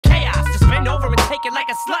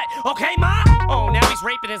slut. Okay, ma? Oh, now he's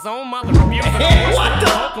raping his own mother. What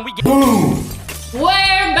the? Boom!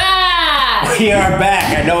 We're back! We are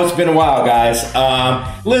back. I know it's been a while, guys.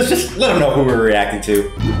 Let's just let them know who we're reacting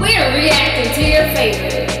to. We're reacting to your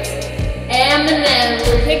favorites. Eminem.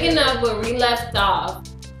 We're picking up where we left off.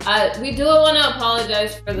 We do want to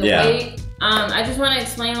apologize for the wait. I just want to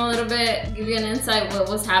explain a little bit, give you an insight what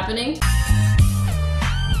was happening.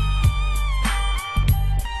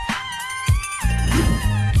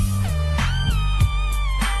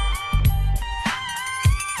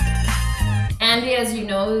 Andy, as you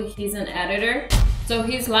know, he's an editor, so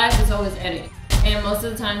his life is always editing. And most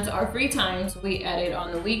of the times, our free times, we edit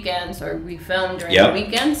on the weekends or we film during the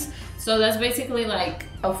weekends. So that's basically like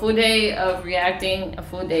a full day of reacting, a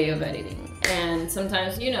full day of editing. And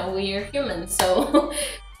sometimes, you know, we are humans, so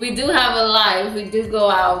we do have a life, we do go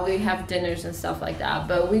out, we have dinners and stuff like that,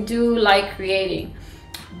 but we do like creating.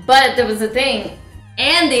 But there was a thing,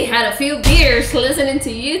 Andy had a few beers listening to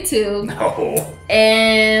YouTube. No.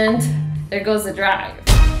 And there goes the drive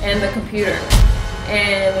and the computer.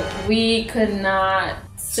 And we could not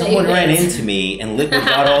save Someone ran into me and liquid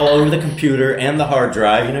got all over the computer and the hard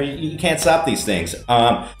drive. You know, you can't stop these things.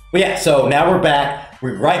 But yeah, so now we're back.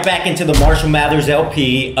 We're right back into the Marshall Mathers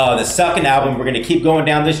LP, the second album. We're going to keep going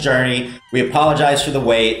down this journey. We apologize for the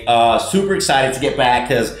wait. Super excited to get back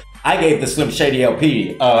because I gave the Slim Shady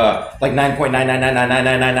LP like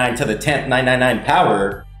 9.9999999 to the 10th 999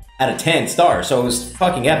 power out of 10 stars. So it was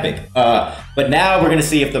fucking epic. But now we're going to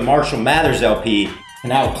see if the Marshall Mathers LP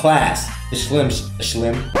can outclass the Slim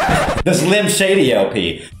Shady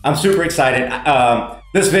LP. I'm super excited.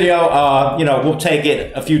 This video, you know, we'll take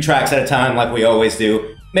it a few tracks at a time like we always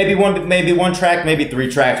do. Maybe one track, maybe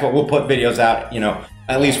 3 tracks, but we'll put videos out, you know,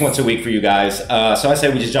 at least once a week for you guys. So I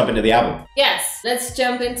say we just jump into the album. Yes, let's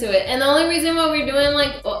jump into it. And the only reason why we're doing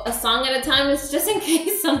like a song at a time is just in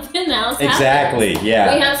case something else happens. Exactly,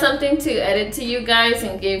 yeah. We have something to edit to you guys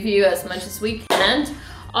and give you as much as we can.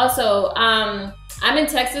 Also, I'm in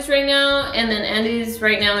Texas right now, and then Andy's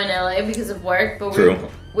right now in LA because of work. But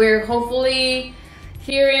we're hopefully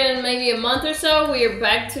here in maybe a month or so, we are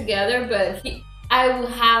back together. But I will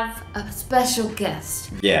have a special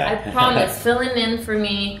guest. Yeah. I promise, filling in for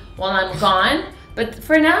me while I'm gone. But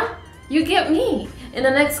for now, you get me. In the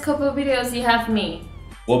next couple of videos, you have me.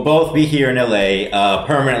 We'll both be here in LA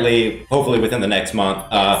permanently, hopefully within the next month.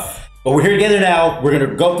 But we're here together now. We're going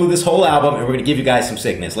to go through this whole album and we're going to give you guys some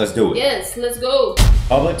sickness. Let's do it. Yes, let's go.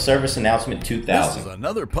 Public Service Announcement 2000. This is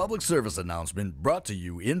another public service announcement brought to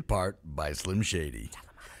you in part by Slim Shady.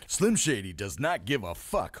 Slim Shady does not give a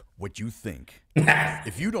fuck what you think.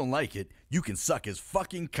 If you don't like it, you can suck his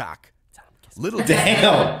fucking cock. Little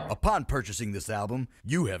damn. Upon purchasing this album,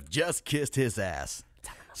 you have just kissed his ass.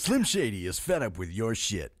 Slim Shady is fed up with your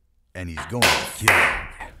shit, and he's going to kill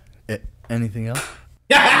you. Anything else?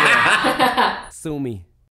 Sue me.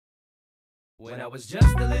 When I was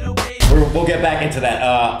just a little baby. We'll get back into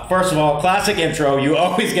that. First of all, classic intro. You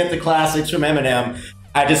always get the classics from Eminem.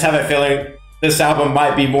 I just have a feeling this album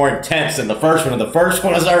might be more intense than the first one. And the first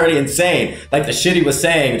one was already insane. Like the shit he was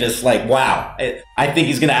saying, just like, wow. I think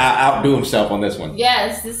he's gonna outdo himself on this one.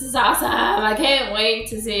 Yes, this is awesome. I can't wait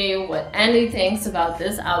to see what Andy thinks about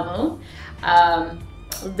this album.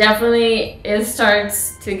 Definitely, it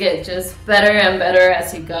starts to get just better and better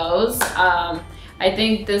as he goes. I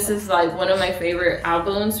think this is like one of my favorite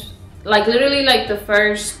albums. Like literally like the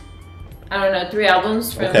first, I don't know, 3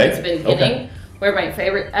 albums from its beginning were my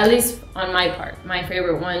favorite, at least on my part, my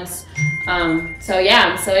favorite ones. So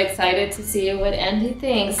yeah, I'm so excited to see what Andy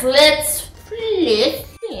thinks. Let's flip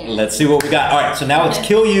in. Let's see what we got. All right, so now it's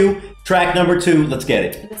Kill You, track number 2. Let's get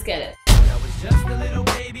it. Let's get it. When I was just a little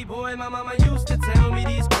baby boy, my mama used to tell me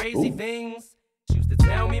these crazy things. She used to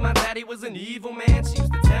tell me my daddy was an evil man. She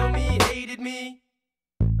used to tell me he hated me.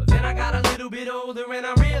 But then I got a little bit older and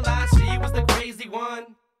I realized she was the crazy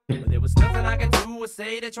one. But there was nothing I could do or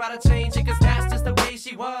say to try to change it, cause that's just the way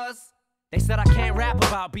she was. They said I can't rap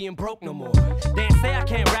about being broke no more. They say I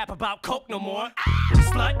can't rap about coke no more.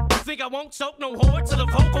 Slut, you think I won't choke no whore till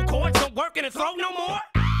the vocal cords don't work in the throat no more?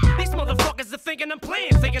 These motherfuckers are thinking I'm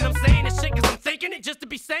playing, thinking I'm saying this shit cause I'm thinking it just to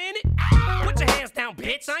be saying it. Put your hands down,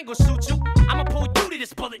 bitch, I ain't gonna shoot you. I'ma pull you to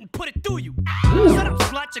this bullet and put it through you. Shut up,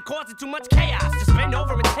 slut, you're causing too much chaos. Just bend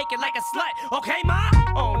over and take it like a slut, okay, ma?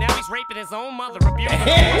 Oh, now he's raping his own mother, abusing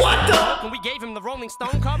her. What the? When we gave him the Rolling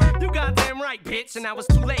Stone cover? You goddamn right, bitch, and now it's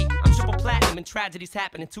too late. I'm triple platinum and tragedies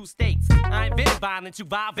happen in 2 states. I invented violence, you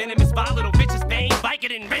vile venomous, vile little bitches, bang, bike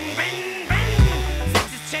it and bang, bang, bang.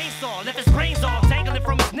 Takes his chainsaw, left his brains off, dangling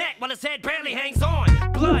from his neck while his head barely hangs on.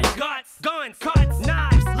 Blood, guts, guns, cuts,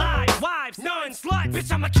 knives, lies, wives, none, slut.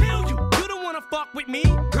 Bitch, I'ma kill you. You the one wanna fuck with me?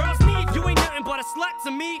 Girls need you ain't nothing but a slut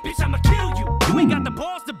to me. Bitch, I'ma kill you. You ain't got the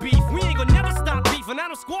balls to beef. We ain't gonna never stop beefing. I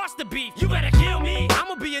don't squash the beef. You better kill me.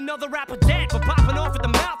 I'ma be another rapper dead for popping off at the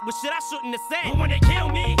mouth with shit I shouldn't have said. But when they kill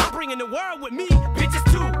me, I'm bringing the world with me. Bitches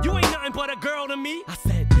too. You ain't nothing but a girl to me. I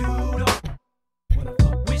said, you don't wanna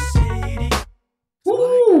fuck with Shady.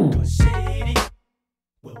 Woo! Cause Shady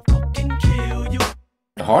will fucking kill you.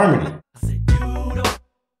 The harmony. I said, you don't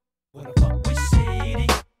wanna fuck with Shady.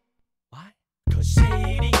 Why? Cause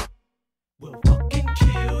Shady will fucking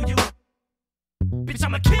kill you. Bitch,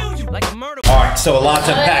 I'ma kill you like a murder. All right, so a lot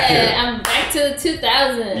to unpack here. I'm back to the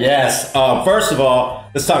 2000s. Yes. First of all,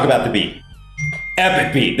 let's talk about the beat.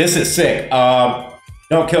 Epic beat. This is sick.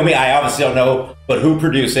 Don't kill me. I obviously don't know, but who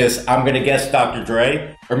produced this? I'm gonna guess Dr.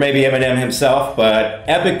 Dre or maybe Eminem himself. But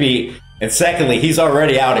epic beat. And secondly, he's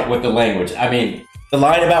already out it with the language. I mean, the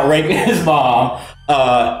line about raping his mom,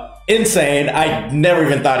 insane. I never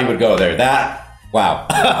even thought he would go there. Wow.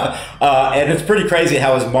 And it's pretty crazy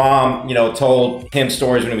how his mom, you know, told him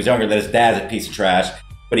stories when he was younger that his dad's a piece of trash.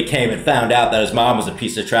 But he came and found out that his mom was a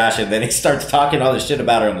piece of trash, and then he starts talking all this shit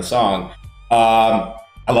about her in the song.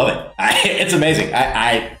 I love it. It's amazing.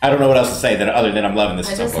 I don't know what else to say other than I'm loving this.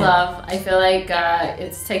 I feel like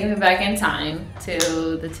it's taking me back in time to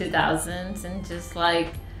the 2000s and just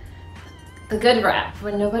like the good rap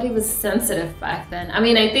when nobody was sensitive back then. I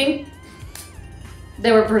mean, I think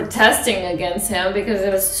they were protesting against him because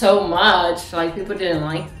it was so much. Like people didn't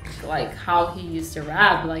like how he used to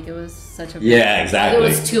rap. Like it was such a exactly. It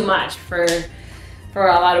was too much for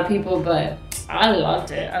a lot of people, but I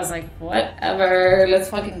loved it. I was like, whatever, let's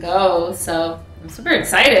fucking go. So I'm super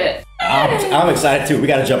excited. I'm excited too. We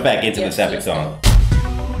got to jump back into this epic song.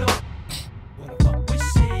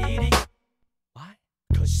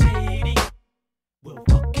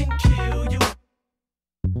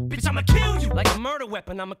 Bitch, I'ma kill you like a murder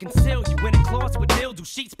weapon. I'ma conceal you in a closet with mildew,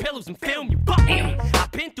 sheets, pillows, and film you. Fuck me.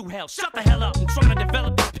 I've been through hell. Shut the hell up. I'm trying to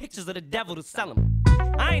develop these pictures of the devil to sell them.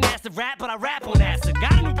 I ain't asked to rap, but I rap on acid.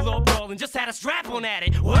 Got a new blow ball and just had a strap on at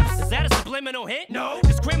it. Whoops, is that a subliminal hint? No.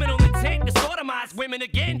 This criminal intent to sodomize women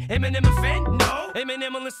again. Eminem offend? No.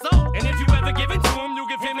 Eminem will insult. And if you ever give it to him, you'll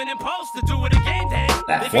give him an impulse to do it again. Then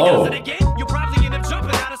that if flow. he does it again, you'll probably end up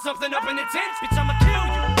jumping out of something up in the tent. Bitch, I'ma kill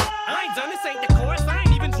you. I ain't done this, ain't the chorus. I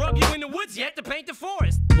ain't even drug you in the woods yet to paint the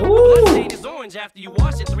forest. The blood stain is orange after you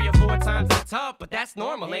wash it 3 or 4 times in the tub, but that's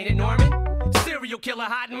normal, ain't it, Norman? Serial killer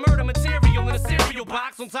hiding murder material in a cereal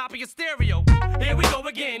box on top of your stereo. Here we go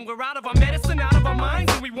again. We're out of our medicine, out of our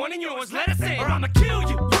minds, and we wanting yours. Let us in, or I'ma kill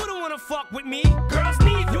you. You don't wanna fuck with me. Girls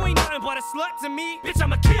need you ain't nothing but a slut to me. Bitch,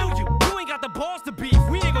 I'ma kill you. You ain't got the balls to beef.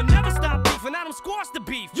 We ain't gonna never stop beefing. I don't squash the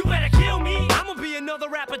beef. You better kill me. I'ma be another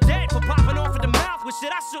rapper dead for popping off at the mouth with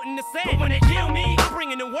shit I shouldn't have said. But when they kill me, I'm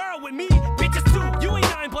bringing the world with me. Bitches too. You ain't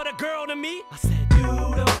nothing but a girl to me. I said, you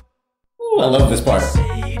don't. Ooh, I love this part.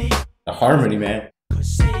 The harmony, man.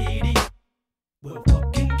 Cause Shady will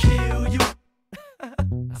fucking kill you.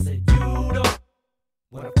 I said, you don't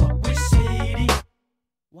wanna fuck with Shady.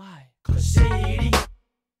 Why? Cause Shady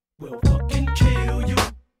will fucking kill you.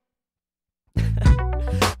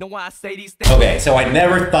 Know why I say these things? Okay, so I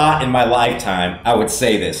never thought in my lifetime I would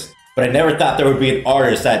say this, but I never thought there would be an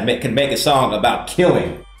artist that can make a song about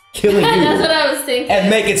killing you. That's what I was thinking. And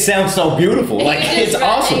make it sound so beautiful. Like, it's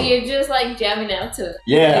awesome. And you're just like jamming out to it.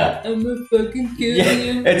 Yeah. I'm gonna fucking kill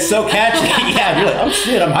you. It's so catchy. Yeah, you're like, oh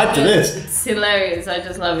shit, I'm hyped to this. It's hilarious. I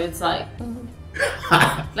just love it. It's like,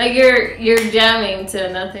 like you're jamming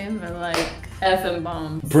to nothing but like effing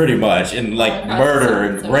bombs. Pretty much, and like murder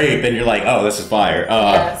and rape, and you're like, oh, this is fire.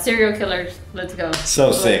 Yeah, serial killers. Let's go.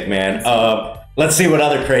 So sick, man. Let's see what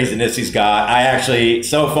other craziness he's got. I actually,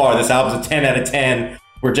 so far, this album's a 10 out of 10.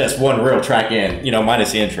 We're just one real track in, you know,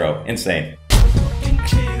 minus the intro. Insane.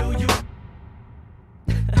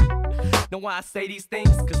 Know why I say these things?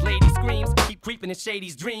 Cause lady screams keep creeping in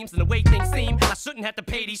Shady's dreams. And the way things seem, I shouldn't have to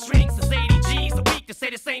pay these shrinks. It's 80 G's a week to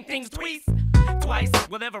say the same things twice.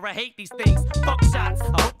 Whatever, I hate these things. Fuck shots,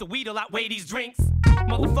 I hope the weed'll outweigh these drinks.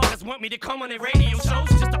 Motherfuckers want me to come on their radio shows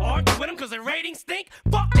just to argue with them cause their ratings stink.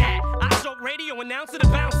 Fuck that, I joke radio announcer to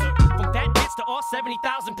bouncer. From that bitch to all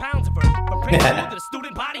 70,000 pounds of her. From principal to the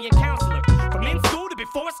student body and counselor. From in school to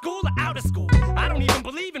before school or out of school. I don't even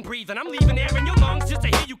believe in breathing. I'm leaving air in your lungs just to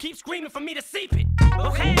hear you keep screaming for me to seep it.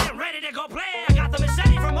 Okay, I'm ready to go play. I got the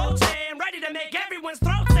machete from OJ. I'm ready to make everyone's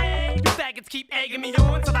throat sing. You faggots keep egging me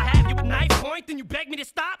on till I have you at knife point. Then you beg me to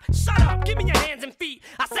stop. Shut up, give me your hands and feet.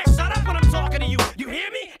 I said shut up when I'm talking to you. You hear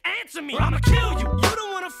me? Answer me, or I'ma kill you. You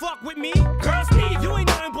don't wanna fuck with me. Girls need you ain't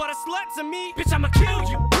nothing but a slut to me. Bitch, I'ma kill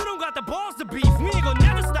you. You don't got the balls to beef. We ain't gonna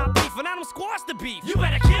never stop beefing. I don't squash the beef. You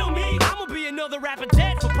better kill me. I'ma be another rapper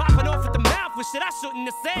dead for popping off at the mouth with shit I shouldn't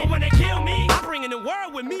have said. But when they kill me, I bring in the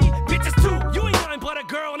world with me. Bitches too, you ain't nothing but a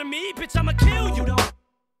girl to me. Bitch, I'ma kill you though.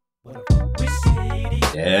 Wanna fuck with Shady?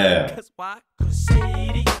 Yeah. Cause why? Cause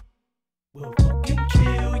Shady will fucking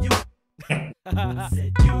kill you.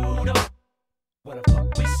 Said you don't wanna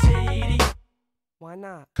fuck with Shady. Why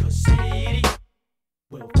not? Cause Shady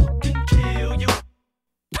will fucking kill you.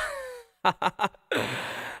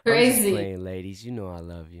 Crazy. Playing, ladies, you know I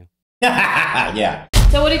love you. Yeah.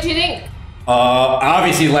 So what did you think?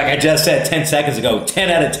 Obviously, like I just said 10 seconds ago, 10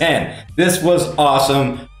 out of 10. This was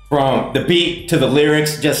awesome. From the beat to the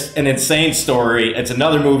lyrics, just an insane story. It's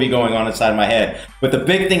another movie going on inside my head. But the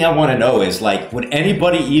big thing I want to know is, like, would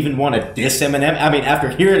anybody even want to diss Eminem? I mean, after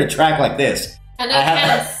hearing a track like this,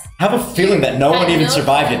 I have a feeling that no one even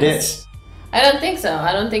survived a diss. I don't think so.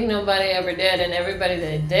 I don't think nobody ever did, and everybody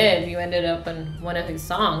that did, you ended up on one of his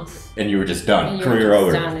songs. And you were just done. Career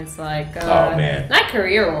over. Done. It's like, oh man, not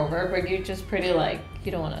career over, but you're just pretty like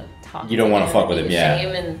you don't want to talk. You don't want to fuck with him, yeah.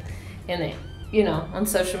 Shame and you know, on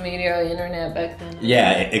social media or the internet back then.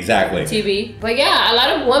 Yeah, exactly. TV. But yeah, a lot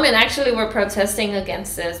of women actually were protesting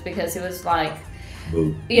against this because it was like,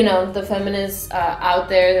 you know, the feminists out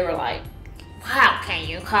there, they were like, how can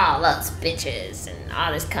you call us bitches and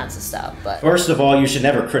all this kinds of stuff? But first of all, you should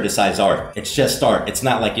never criticize art. It's just art. It's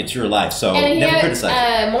not like it's your life, so never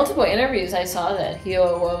criticize it. Multiple interviews I saw that he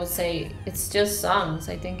would say it's just songs.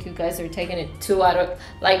 I think you guys are taking it too out of,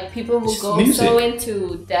 like, people will go so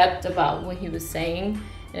into depth about what he was saying,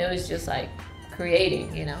 and it was just like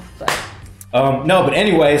creating, you know. But no, but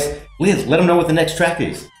anyways, Liz, let them know what the next track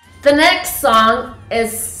is. The next song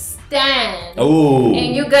is Stand. Oh.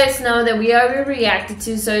 And you guys know that we already reacted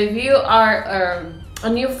to, so if you are a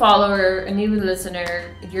new follower, a new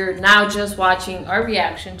listener, you're now just watching our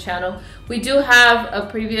reaction channel, we do have a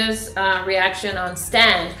previous reaction on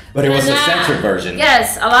Stand. But it was a censored version.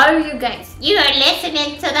 Yes, a lot of you guys, you are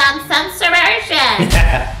listening to the uncensored version.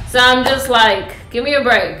 So I'm just like, give me a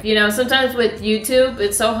break. You know, sometimes with YouTube,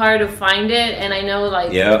 it's so hard to find it, and I know,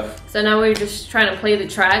 like, so now we're just trying to play the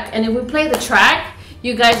track, and if we play the track,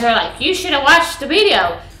 you guys are like, you should have watched the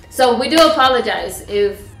video. So we do apologize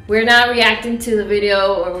if we're not reacting to the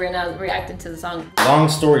video or we're not reacting to the song. Long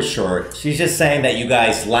story short, she's just saying that you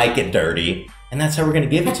guys like it dirty, and that's how we're going to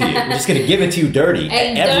give it to you. We're just going to give it to you dirty.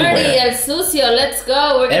 And everywhere. Dirty, el sucio, let's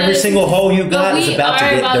go. We're Every single hole you got is about to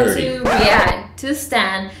get dirty. We are about to react to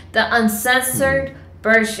Stan, the uncensored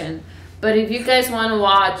version. But if you guys want to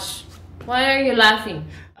watch, why are you laughing?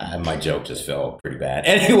 My joke just fell pretty bad.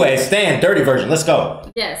 Anyway, Stan, dirty version. Let's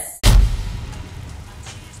go. Yes.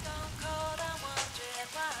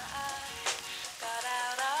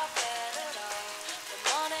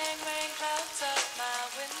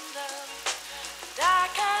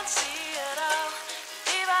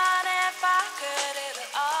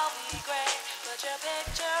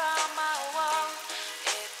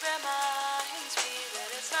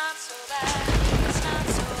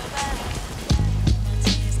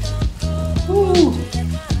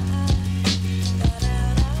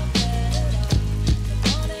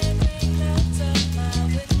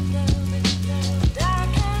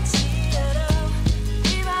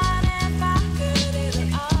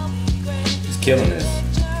 Killing this.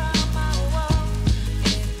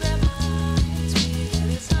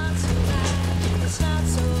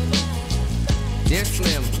 Dear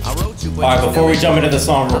Slim, I wrote you. Alright, before we jump into the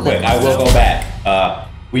song real quick, I will go back.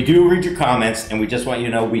 We do read your comments, and we just want you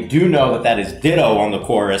to know, we do know that that is Dido on the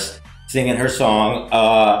chorus, singing her song.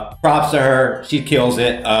 Props to her. She kills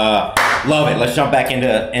it. Love it. Let's jump back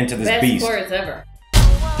into this beast. Best chorus ever.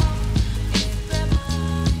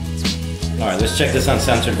 Alright, let's check this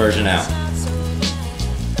uncensored version out.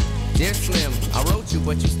 Dear Slim, I wrote you,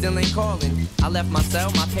 but you still ain't calling. I left my cell,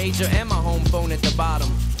 my pager, and my home phone at the bottom.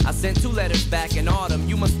 I sent 2 letters back in autumn,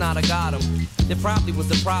 you must not have got them. There probably was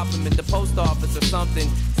a problem at the post office or something.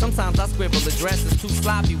 Sometimes I scribble addresses too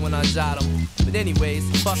sloppy when I jot them. But anyways,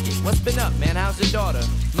 fuck it, what's been up, man? How's your daughter?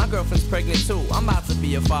 My girlfriend's pregnant too, I'm about to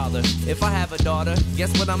be a father. If I have a daughter,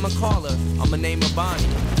 guess what I'ma call her? I'ma name her Bonnie.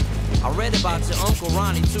 I read about your Uncle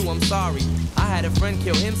Ronnie too, I'm sorry. I had a friend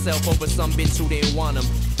kill himself over some bitch who didn't want him.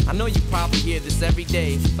 I know you probably hear this every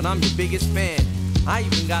day, but I'm your biggest fan. I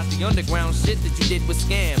even got the underground shit that you did with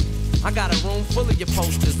Scam. I got a room full of your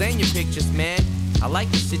posters and your pictures, man. I like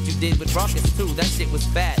the shit you did with Ruckus too, that shit was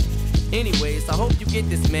fat. Anyways, I hope you get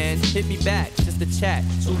this, man. Hit me back, just a chat.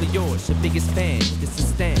 Truly yours, your biggest fan. This is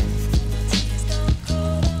Stan.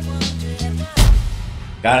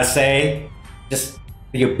 Gotta say, just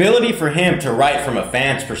the ability for him to write from a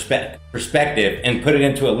fan's perspective and put it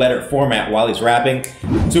into a letter format while he's rapping,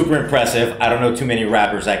 super impressive. I don't know too many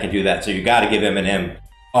rappers that can do that, so you gotta give Eminem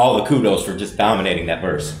all the kudos for just dominating that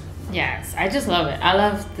verse. Yes, I just love it. I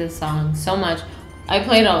love this song so much. I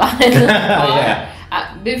played a lot in the car.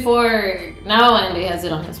 Yeah. Before, now Andy has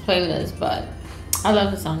it on his playlist, but I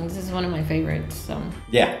love the song. This is one of my favorites. So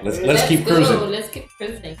yeah, let's keep cruising. Let's keep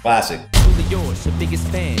cruising. Classic. Truly yours, your biggest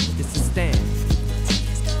fan. This is Stan.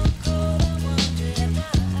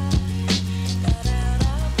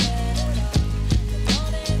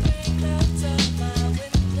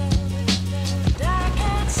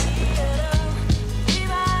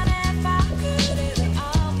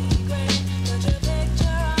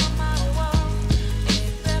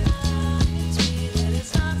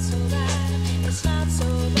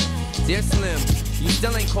 Dear Slim, you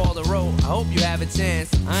still ain't called a roll. I hope you have a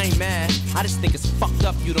chance. I ain't mad. I just think it's fucked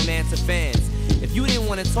up you don't answer fans. If you didn't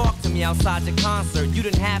want to talk to me outside your concert, you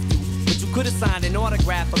didn't have to. But you could have signed an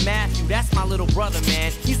autograph for Matthew. That's my little brother,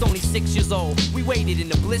 man. He's only 6 years old. We waited in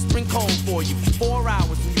the blistering cold for you for 4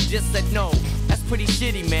 hours and you just said no. That's pretty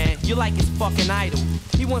shitty, man. You're like his fucking idol.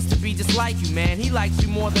 He wants to be just like you, man. He likes you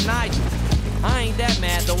more than I do. I ain't that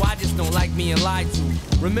mad, though I just don't like being lied to.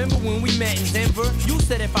 Remember when we met in Denver? You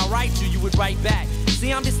said if I write you would write back.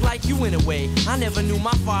 See, I'm just like you in a way. I never knew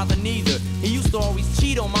my father neither. He used to always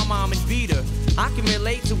cheat on my mom and beat her. I can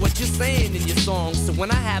relate to what you're saying in your songs. So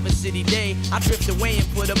when I have a shitty day, I drift away and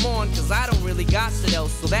put them on. Cause I don't really got shit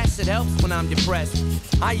else. So that shit helps when I'm depressed.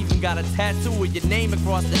 I even got a tattoo with your name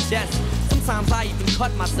across the chest. Sometimes I even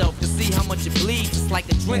cut myself to see how much it bleeds. It's like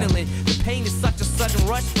adrenaline. The pain is such a sudden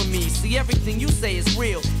rush for me. See, everything you say is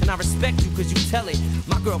real, and I respect you cause you tell it.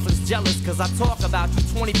 My girlfriend's jealous cause I talk about you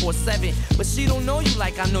 24/7. But she don't know you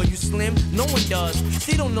like I know you, Slim. No one does.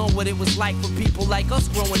 She don't know what it was like for people like us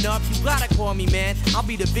growing up. You gotta call me, man. I'll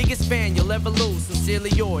be the biggest fan you'll ever lose. Sincerely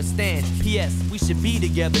yours, Stan. P.S. We should be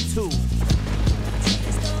together too.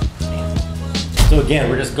 So again,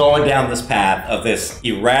 we're just going down this path of this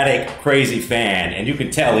erratic, crazy fan, and you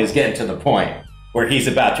can tell he's getting to the point where he's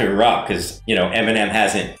about to erupt because, you know, Eminem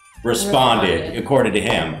hasn't responded according to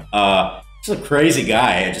him. He's a crazy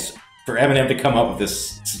guy. Just for Eminem to come up with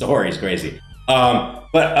this story is crazy.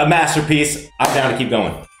 But a masterpiece. I'm down to keep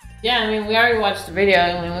going. Yeah, I mean, we already watched the video,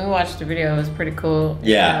 and when we watched the video, it was pretty cool.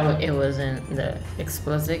 Yeah. You know, it wasn't the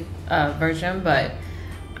explicit version, but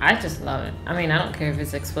I just love it. I mean, I don't care if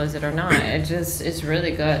it's explicit or not. It's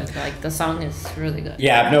really good. Like, the song is really good.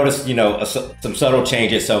 Yeah, I've noticed, you know, some subtle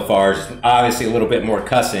changes so far. Just obviously a little bit more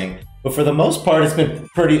cussing, but for the most part, it's been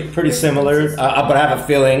pretty similar. But I have a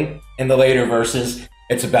feeling in the later verses,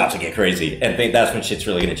 it's about to get crazy. And I think that's when shit's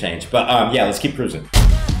really gonna change. But yeah, let's keep cruising.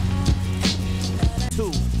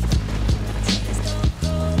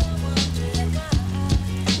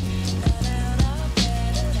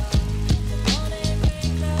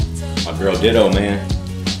 My girl Dido, man.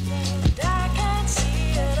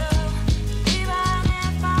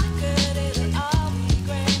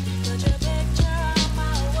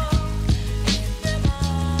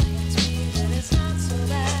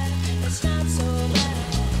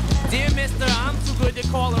 Dear mister, I'm too good to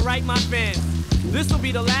call and write my fans. This will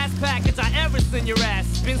be the last package I ever send your ass.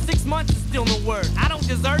 It's been 6 months and still no word. I don't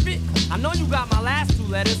deserve it. I know you got my last 2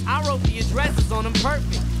 letters. I wrote the addresses on them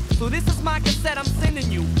perfect. So this is my cassette I'm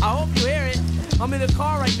sending you. I hope you hear it. I'm in the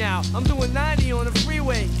car right now. I'm doing 90 on the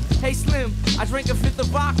freeway. Hey Slim, I drank a 5th of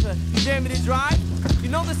vodka. You dare me to drive? You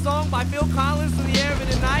know the song by Phil Collins, In the Air of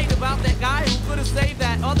the Night, about that guy who could have saved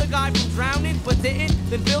that other guy from drowning, but didn't?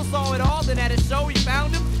 Then Phil saw it all, then at a show he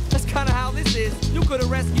found him. That's kinda how this is. You could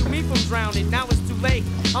have rescued me from drowning. Now it's too late.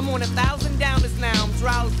 I'm on 1,000 downers now. I'm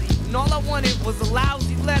drowsy. And all I wanted was a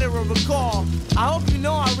lousy letter or a call. I hope you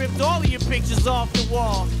know I ripped all of your pictures off the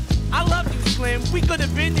wall. I love you, Slim. We could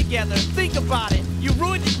have been together. Think about it. You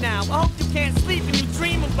ruined it now. I hope you can't sleep and you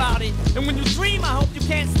dream about it. And when you dream, I hope you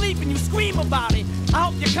can't sleep and you scream about it. I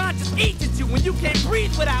hope your conscience eats at you when you can't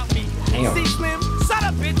breathe without me. Damn. See, Slim? Shut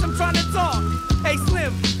up, bitch. I'm trying to talk. Hey,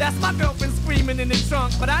 Slim, that's my girlfriend screaming in the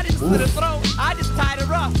trunk. But I didn't slit her throat. I just tied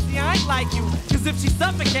her up. See, I ain't like you. Cause if she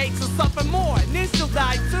suffocates, she'll suffer more. And then she'll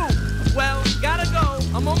die too. Well, gotta go.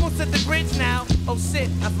 I'm almost at the bridge now. Oh shit,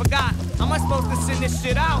 I forgot. How am I supposed to send this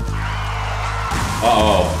shit out?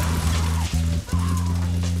 Uh-oh.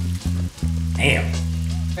 Damn.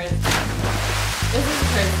 This is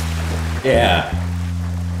crazy. Yeah.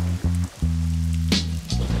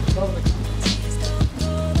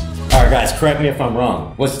 Alright guys, correct me if I'm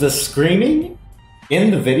wrong. Was the screaming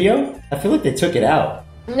in the video? I feel like they took it out.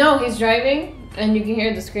 No, he's driving. And you can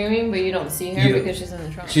hear the screaming, but you don't see her because she's in the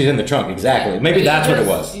trunk. She's in the trunk, exactly. Yeah. Maybe that's what it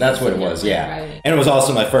was. That's what it was, driving. yeah. And it was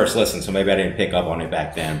also my first listen, so maybe I didn't pick up on it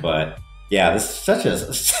back then. But yeah, this is such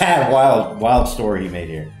a sad, wild story he made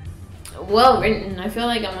here. Well written. I feel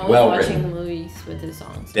like I'm always watching movies lyrics with his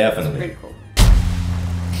songs. Definitely. It's pretty cool.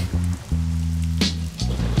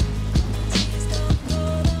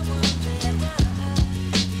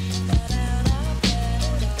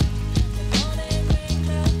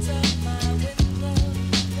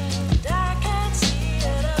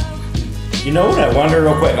 You know what I wonder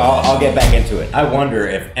real quick? I'll get back into it. I wonder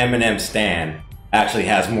if Eminem Stan actually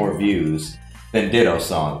has more views than Dido's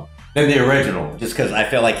song, than the original, just because I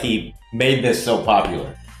feel like he made this so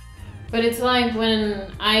popular. But it's like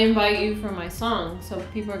when I invite you for my song, so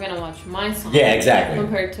people are gonna watch my song. Yeah, exactly.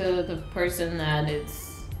 Compared to the person that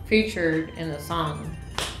is featured in the song,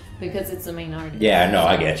 because it's the main artist. Yeah, no,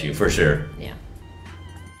 I get you, for sure. Yeah.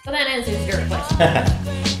 So that answers your question.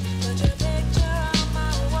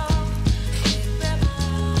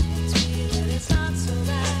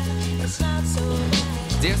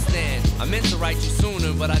 Dear Stan, I meant to write you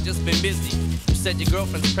sooner, but I just been busy. You said your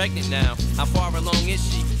girlfriend's pregnant now. How far along is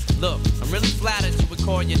she? Look, I'm really flattered you would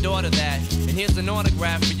call your daughter that. And here's an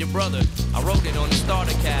autograph for your brother. I wrote it on the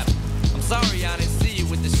starter cap. I'm sorry I didn't see you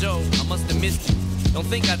with the show. I must have missed you. Don't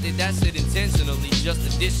think I did that shit intentionally just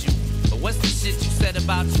to diss you. But what's the shit you said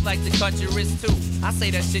about you like to cut your wrist too? I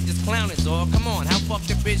say that shit just clowning, dog. Come on, how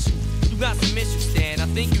fucked up is you? You got some issues, Stan. I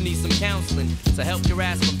think you need some counseling to help your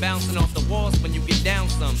ass from bouncing off the walls when you get down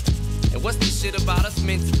some. And what's this shit about us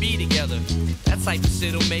meant to be together? That type of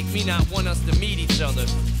shit'll make me not want us to meet each other.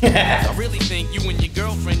 I really think you and your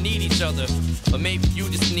girlfriend need each other, but maybe you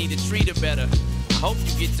just need to treat her better. I hope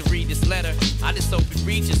you get to read this letter. I just hope it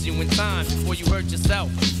reaches you in time before you hurt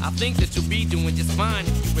yourself. I think that you'll be doing just fine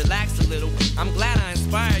if you relax a little. I'm glad I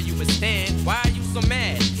inspire you, but Stan, why are you so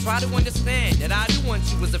mad? Try to understand that I do want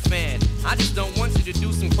you as a fan. I just don't want you to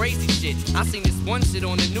do some crazy shit. I seen this one shit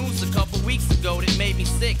on the news a couple weeks ago that made me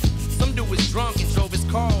sick. Some dude was drunk and drove his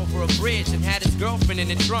car over a bridge and had his girlfriend in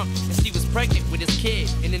the trunk, and she was pregnant with his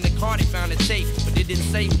kid. And in the car they found a tape, but they didn't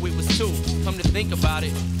say who it was to. Come to think about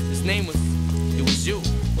it, his name was, it was you.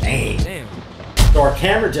 Damn. So our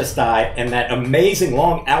camera just died, and that amazing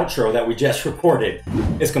long outro that we just recorded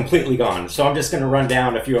is completely gone. So I'm just going to run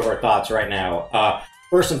down a few of our thoughts right now.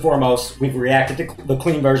 First and foremost, we've reacted to the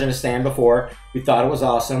clean version of Stan before. We thought it was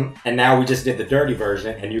awesome, and now we just did the dirty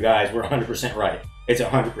version, and you guys were 100% right. It's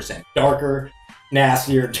 100% darker,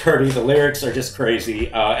 nastier, dirty. The lyrics are just crazy.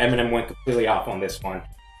 Eminem went completely off on this one.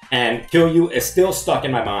 And Kill You is still stuck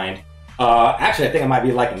in my mind. Actually, I think I might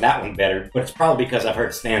be liking that one better, but it's probably because I've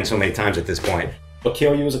heard Stan so many times at this point. But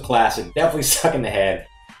Kill You is a classic, definitely stuck in the head.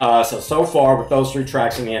 So far with those 3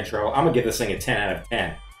 tracks in the intro, I'm gonna give this thing a 10 out of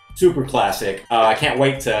 10. Super classic. I can't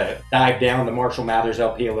wait to dive down the Marshall Mathers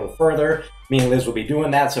LP a little further. Me and Liz will be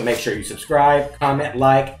doing that, so make sure you subscribe, comment,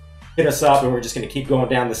 like, hit us up, and we're just gonna keep going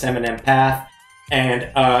down this Eminem path. And,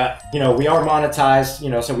 you know, we are monetized, you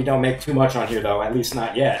know, so we don't make too much on here, though, at least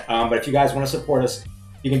not yet. But if you guys want to support us,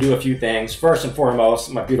 you can do a few things. First and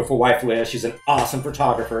foremost, my beautiful wife, Liz, she's an awesome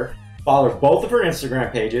photographer. Follow both of her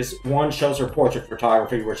Instagram pages. One shows her portrait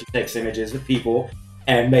photography, where she takes images of people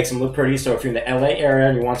and makes them look pretty. So if you're in the LA area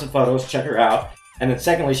and you want some photos, check her out. And then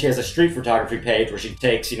secondly, she has a street photography page where she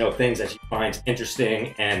takes, you know, things that she finds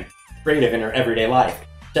interesting and creative in her everyday life.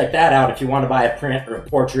 Check that out. If you want to buy a print or a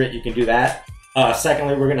portrait, you can do that.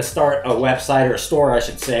 Secondly, we're going to start a website, or a store, I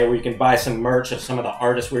should say, where you can buy some merch of some of the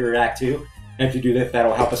artists we react to. And if you do that,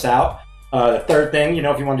 that'll help us out. The third thing, you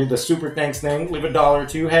know, if you want to do the super thanks thing, leave $1 or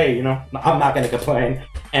 $2. Hey, you know, I'm not going to complain.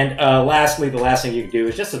 And lastly, the last thing you can do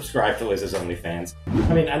is just subscribe to Liz's OnlyFans.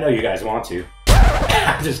 I mean, I know you guys want to.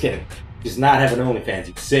 I'm just kidding. She's not having OnlyFans,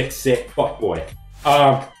 you sick fuckboy.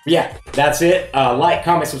 Yeah, that's it. Like,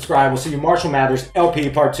 comment, subscribe. We'll see you Marshall Mathers LP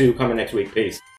Part 2 coming next week. Peace.